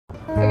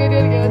Okay,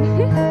 good,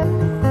 good.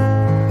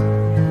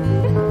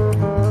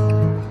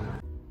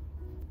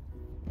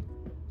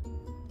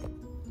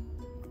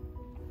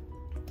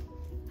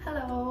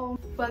 Hello,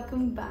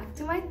 welcome back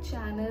to my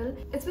channel.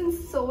 It's been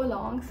so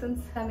long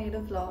since I made a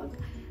vlog,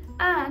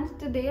 and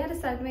today I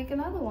decided to make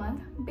another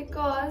one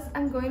because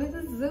I'm going to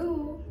the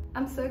zoo.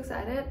 I'm so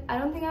excited. I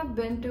don't think I've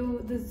been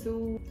to the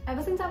zoo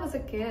ever since I was a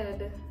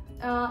kid.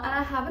 And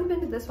I haven't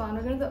been to this one.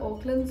 We're going to the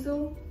Oakland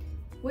Zoo,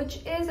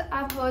 which is,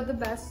 I've heard, the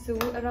best zoo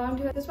around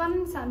here. There's one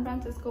in San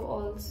Francisco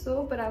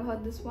also, but I've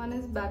heard this one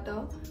is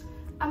better.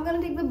 I'm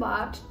gonna take the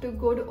BART to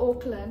go to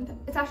Oakland.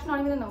 It's actually not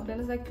even in Oakland,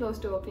 it's like close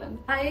to Oakland.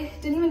 I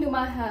didn't even do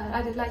my hair.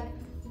 I did like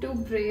 2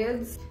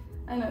 braids.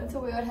 I know, it's a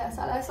weird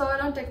hairstyle. I saw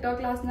it on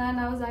TikTok last night and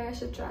I was like, I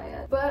should try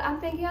it. But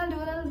I'm thinking I'll do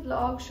a little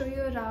vlog, show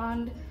you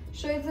around,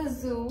 show you the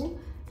zoo,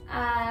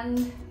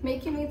 and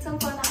make you meet some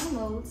fun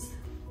animals.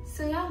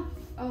 So yeah.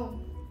 Oh,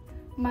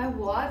 my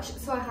watch.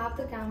 So I have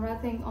the camera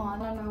thing on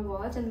my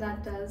watch, and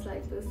that does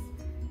like this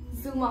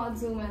zoom out,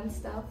 zoom in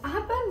stuff. I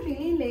have been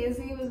really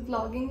lazy with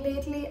vlogging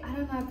lately. I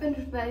don't know, I've been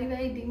very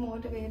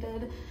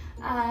demotivated,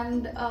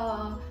 and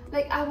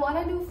like I want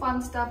to do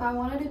fun stuff. I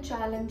want to do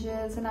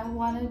challenges, and I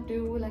want to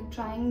do like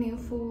trying new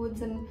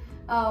foods and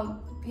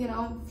you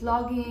know,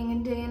 vlogging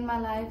and day in my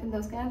life and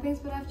those kind of things,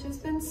 but I've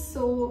just been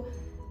so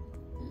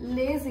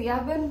lazy.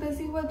 I've been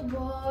busy with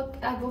work.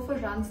 I go for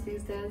runs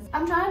these days.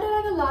 I'm trying to do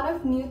like a lot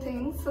of new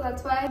things, so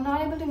that's why I'm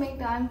not able to make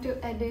time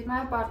to edit.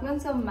 My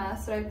apartment's a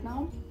mess right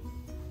now.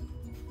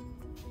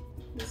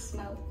 This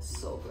smells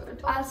so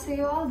good. I'll see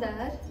you all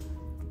there.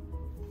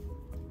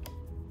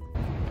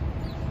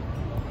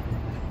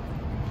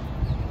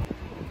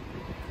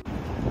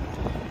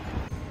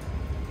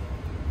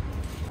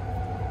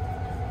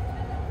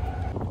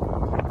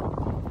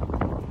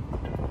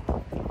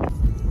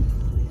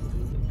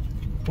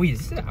 Wait, is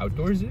this an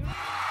outdoor zoo?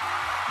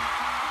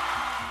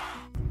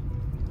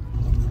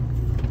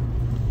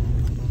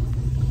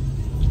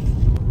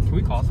 Can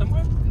we call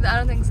someone? I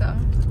don't think so.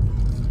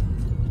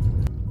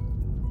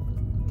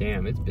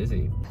 Damn, it's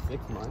busy.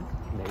 6 months,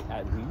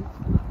 at least.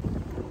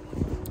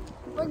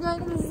 We're going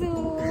to the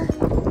zoo.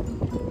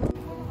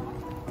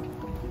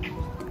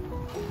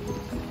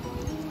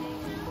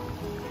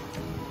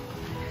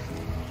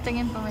 Thing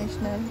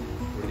informational.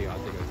 What are the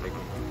odds they're gonna take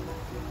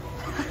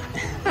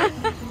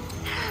them?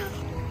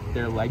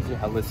 Their legs are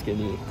hella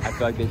skinny. I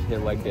feel like they should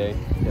hit leg day.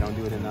 They don't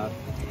do it enough.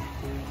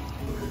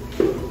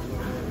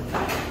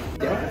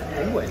 They don't have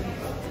penguins.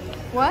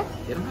 What?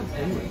 They don't have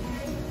penguins.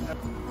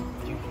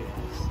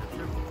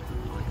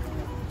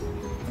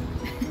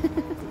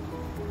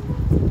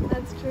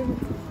 That's true.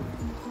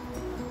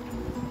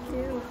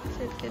 Cute.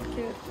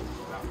 Cute.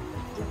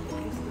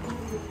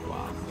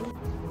 Wow.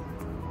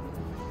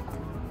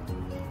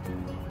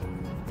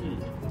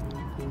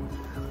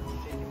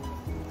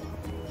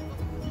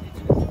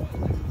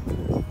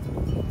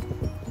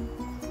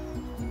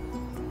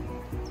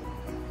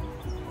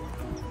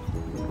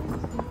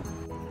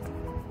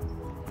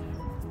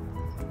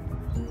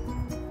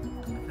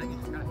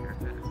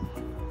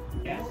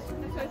 Yes.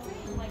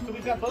 So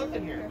we've got both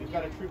in here. We've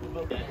got a troop of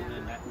both, and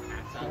then that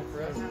hats out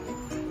for us.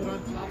 But on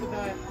top of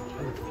that,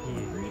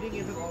 reading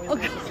isn't always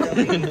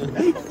necessarily.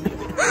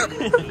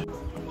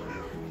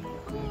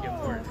 Get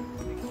more.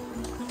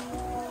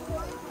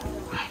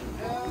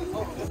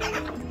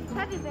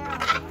 Teddy bear.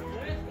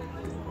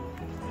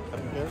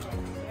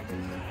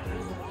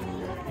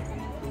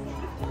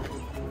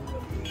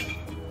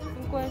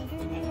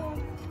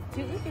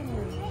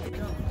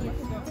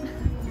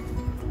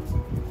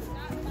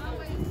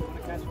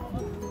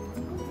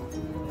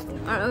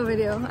 Our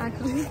video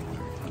actually.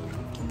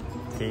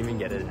 Can't even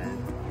get it in.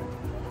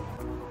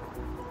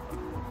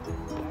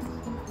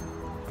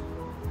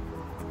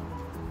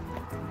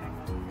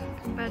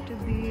 Compared to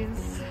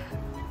these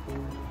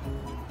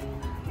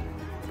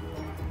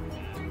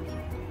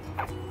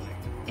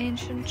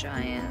ancient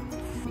giants.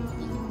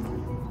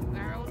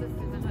 Our oldest is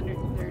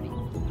 130.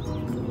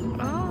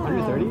 Oh.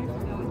 130?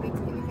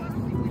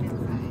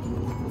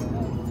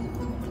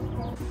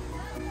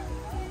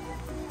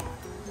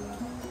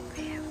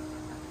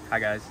 Hi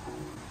guys.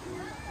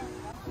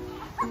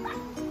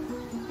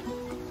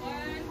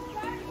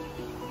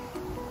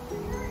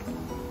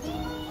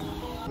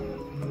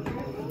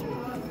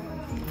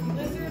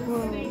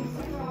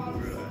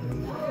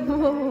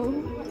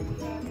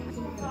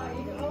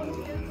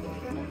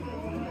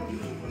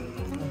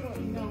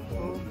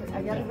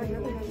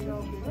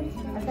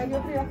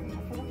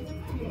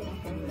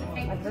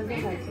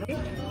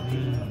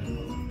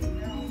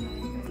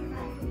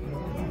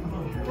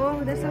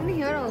 Whoa, there's something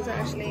here also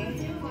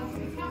actually.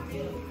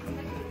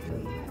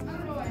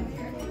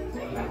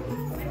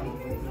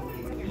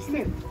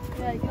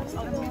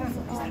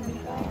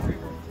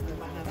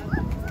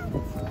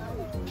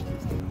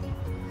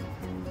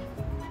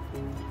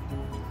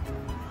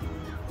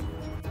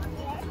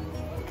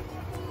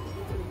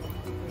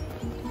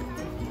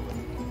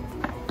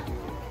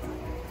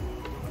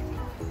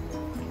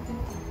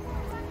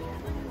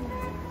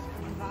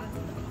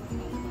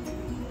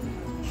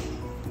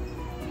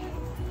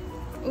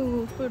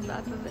 Ooh, Fruit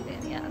bath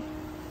pavilion, yeah.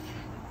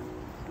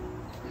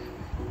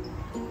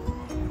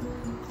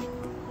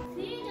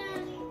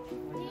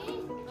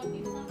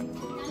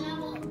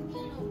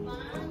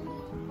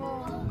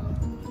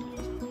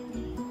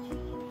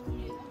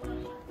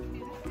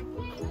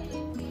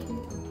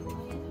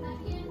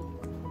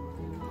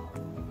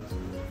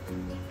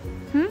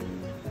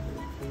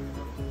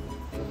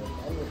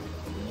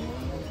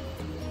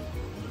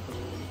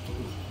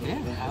 They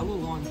have hella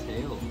long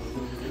tails.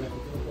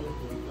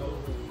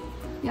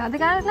 Yeah, they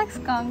kind of look like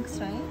skunks,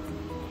 right?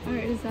 Or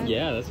is that?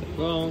 Yeah, that's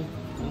well.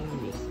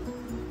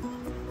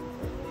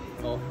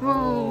 Oh.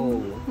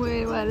 Whoa!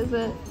 Wait, what is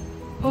it?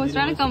 Oh, it's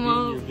trying to come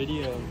out. Your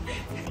video.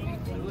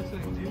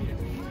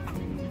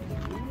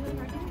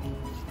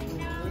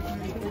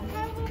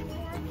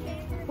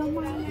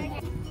 What am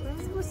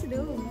I supposed to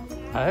do?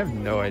 I have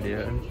no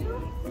idea.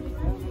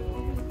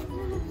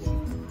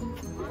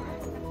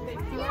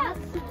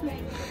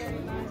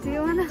 Do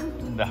you wanna?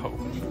 No.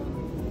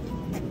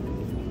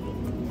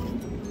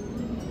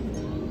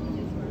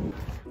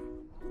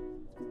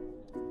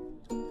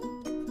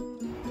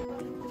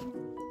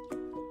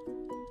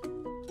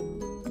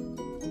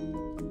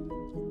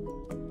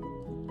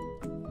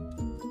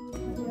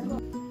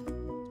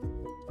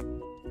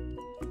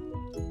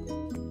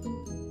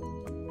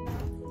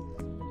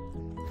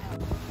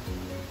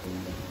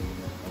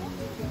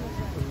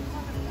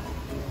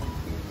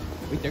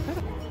 Wait, they're kind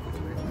of.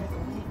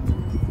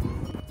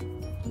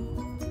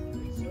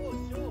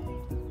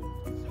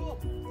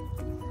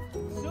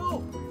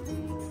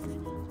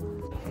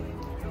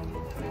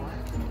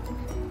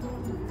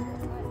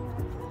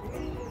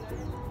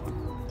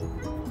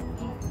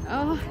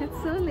 Oh, it's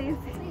so lazy.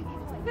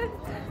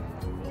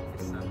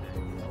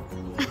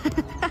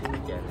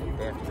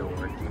 They have to go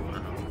work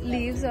tomorrow.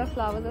 Leaves or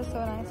flowers are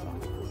so nice.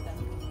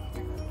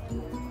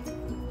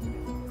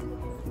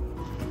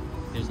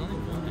 There's only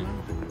one.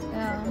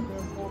 Yeah.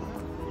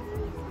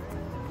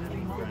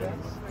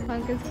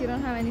 Because you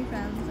don't have any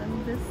friends,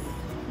 and this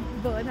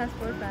bird has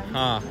 4 friends.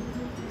 Huh.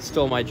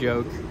 Stole my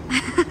joke.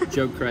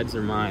 Joke creds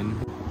are mine.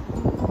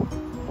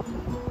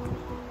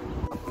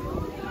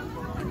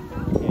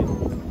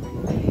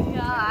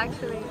 Yeah,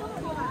 actually.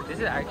 This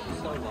is actually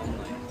so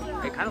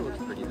lonely. It kind of looks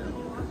pretty though.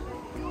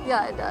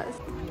 Yeah, it does.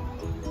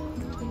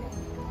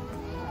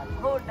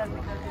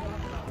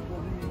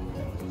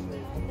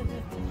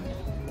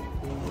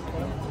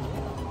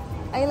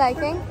 Are you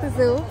liking the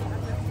zoo?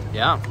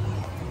 Yeah.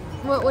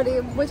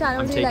 Which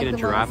animal I'm do you like taking the a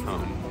giraffe most?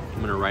 home.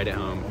 I'm gonna ride it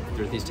home.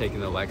 Dorothy's taking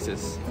the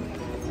Lexus.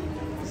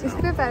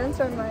 If your parents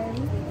don't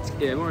mind.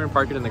 Yeah, we're gonna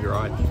park it in the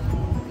garage.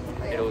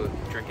 It'll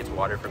drink its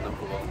water from the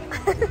pool.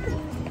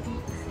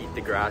 Eat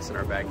the grass in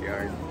our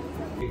backyard.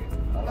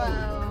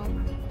 Wow.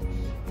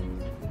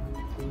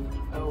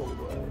 Oh,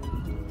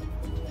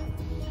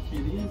 she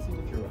didn't see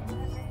the giraffes.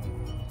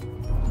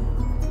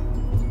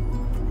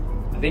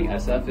 I think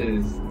SF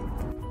is.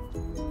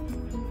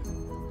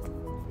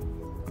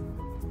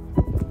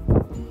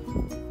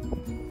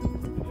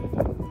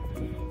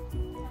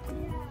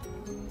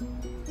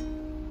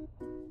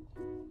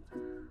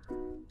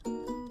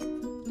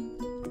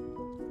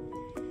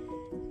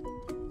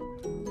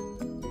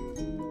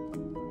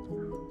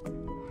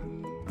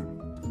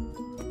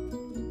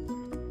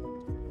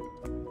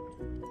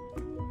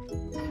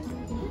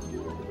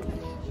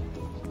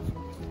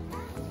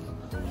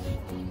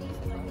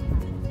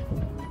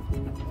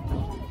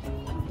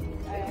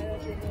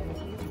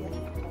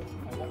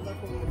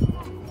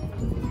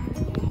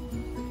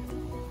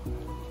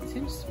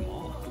 Seems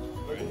small.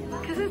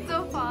 Because it's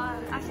so far.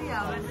 Actually,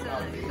 yeah, but still.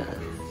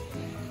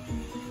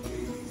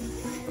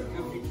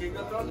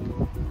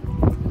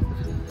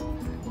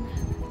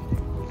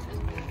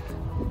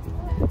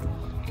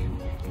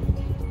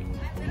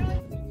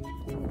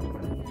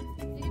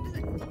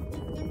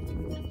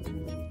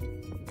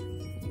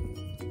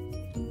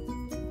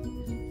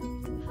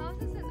 How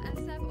does an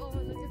SF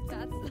overlook if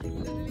that's like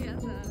literally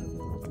SF?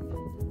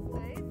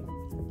 Right?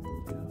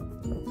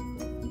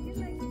 It's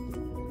like.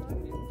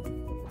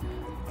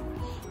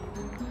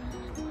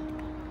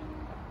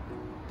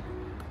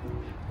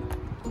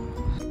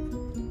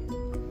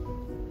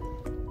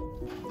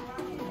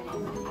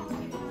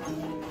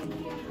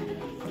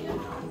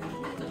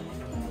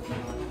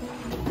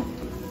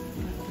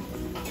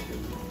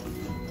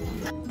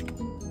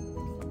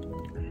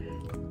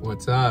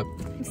 What's up?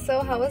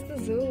 So, how was the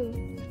zoo?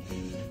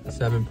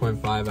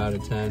 7.5 out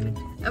of 10.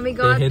 And we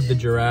got. They hid the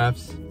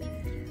giraffes.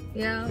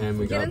 Yeah. And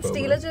we you got didn't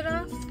steal Boba. a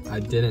giraffe? I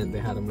didn't. They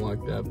had them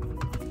locked up.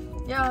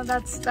 Yeah,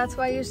 that's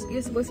why you're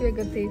supposed to be a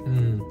good thief.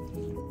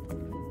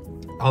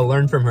 I'll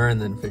learn from her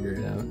and then figure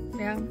it out.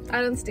 Yeah,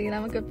 I don't steal.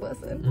 I'm a good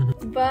person.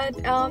 But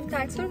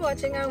thanks for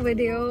watching our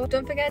video.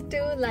 Don't forget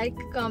to like,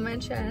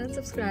 comment, share, and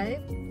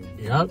subscribe.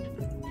 Yep.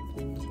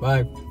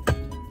 Bye.